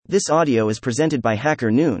This audio is presented by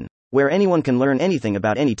Hacker Noon, where anyone can learn anything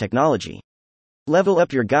about any technology. Level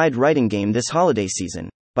up your guide writing game this holiday season,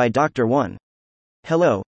 by Dr. One.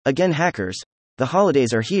 Hello, again hackers. The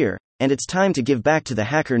holidays are here, and it's time to give back to the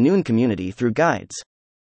Hacker Noon community through guides.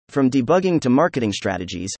 From debugging to marketing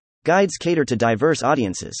strategies, guides cater to diverse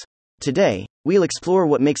audiences. Today, we'll explore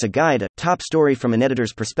what makes a guide a top story from an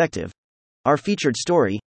editor's perspective. Our featured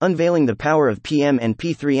story, Unveiling the Power of PM and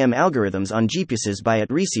P3M Algorithms on GPUs by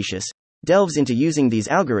 @Researchus, delves into using these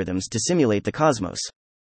algorithms to simulate the cosmos.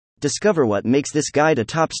 Discover what makes this guide a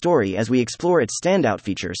top story as we explore its standout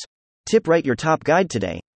features. Tip: write your top guide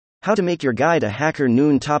today. How to make your guide a Hacker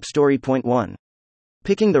Noon top story. Point 1.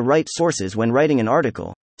 Picking the right sources when writing an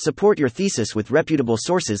article. Support your thesis with reputable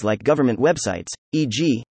sources like government websites,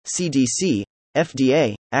 e.g., CDC,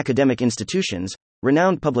 FDA, academic institutions,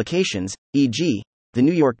 renowned publications, e.g., The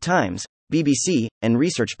New York Times, BBC, and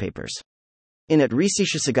research papers. In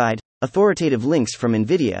 @Researchus guide, authoritative links from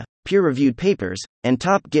NVIDIA, peer-reviewed papers, and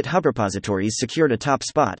top GitHub repositories secured a top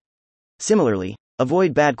spot. Similarly,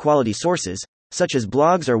 avoid bad quality sources, such as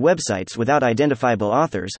blogs or websites without identifiable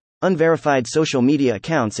authors, unverified social media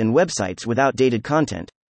accounts, and websites with outdated content.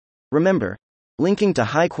 Remember, linking to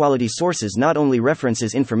high-quality sources not only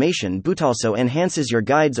references information but also enhances your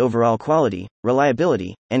guide's overall quality,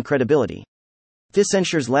 reliability, and credibility. This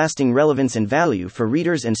ensures lasting relevance and value for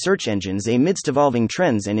readers and search engines amidst evolving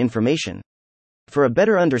trends and information. For a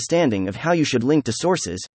better understanding of how you should link to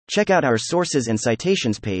sources, check out our sources and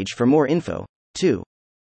citations page for more info. 2.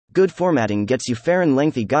 Good formatting gets you fair and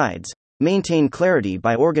lengthy guides. Maintain clarity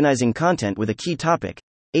by organizing content with a key topic,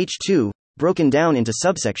 H2, broken down into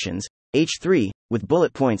subsections, H3, with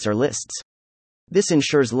bullet points or lists. This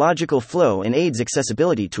ensures logical flow and aids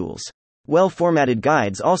accessibility tools. Well-formatted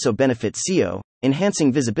guides also benefit SEO,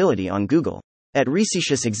 enhancing visibility on Google.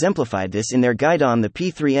 @Researchus exemplified this in their guide on the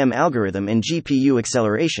P3M algorithm and GPU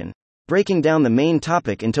acceleration, breaking down the main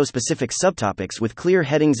topic into specific subtopics with clear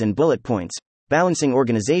headings and bullet points, balancing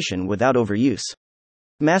organization without overuse.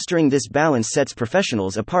 Mastering this balance sets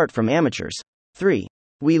professionals apart from amateurs. 3.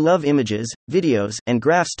 We love images, videos, and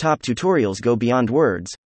graphs. Top tutorials go beyond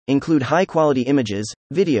words, include high-quality images,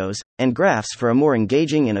 videos, and graphs for a more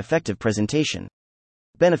engaging and effective presentation.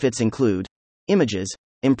 Benefits include images,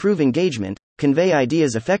 improve engagement, convey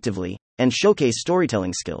ideas effectively, and showcase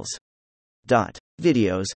storytelling skills.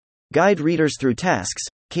 Videos, guide readers through tasks,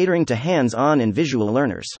 catering to hands-on and visual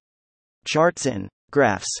learners. Charts and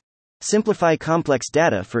graphs, simplify complex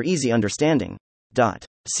data for easy understanding.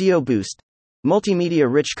 SEO boost,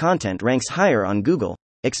 multimedia-rich content ranks higher on Google,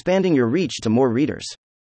 expanding your reach to more readers.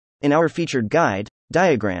 In our featured guide,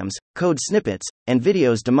 diagrams, code snippets, and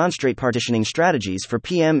videos demonstrate partitioning strategies for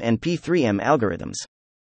PM and P3M algorithms.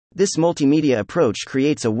 This multimedia approach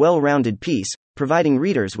creates a well-rounded piece, providing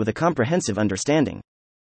readers with a comprehensive understanding.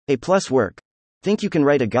 A plus work. Think you can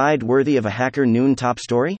write a guide worthy of a Hacker Noon top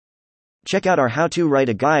story? Check out our How to Write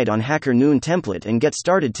a Guide on Hacker Noon template and get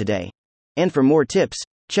started today. And for more tips,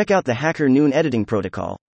 check out the Hacker Noon editing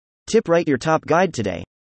protocol. Tip: write your top guide today.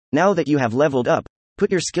 Now that you have leveled up, put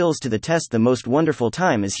your skills to the test. The most wonderful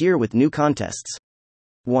time is here with new contests.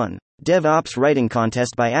 1. DevOps Writing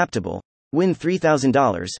Contest by Aptable. Win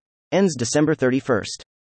 $3,000. Ends December 31st.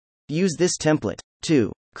 Use this template.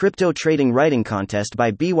 2. Crypto Trading Writing Contest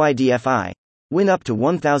by BYDFI. Win up to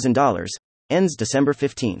 $1,000. Ends December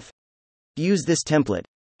 15th. Use this template.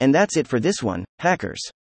 And that's it for this one, hackers.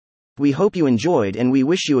 We hope you enjoyed and we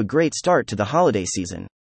wish you a great start to the holiday season.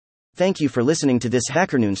 Thank you for listening to this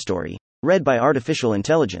Hacker Noon story, read by Artificial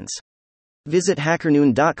Intelligence. Visit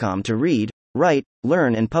hackernoon.com to read, write,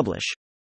 learn, and publish.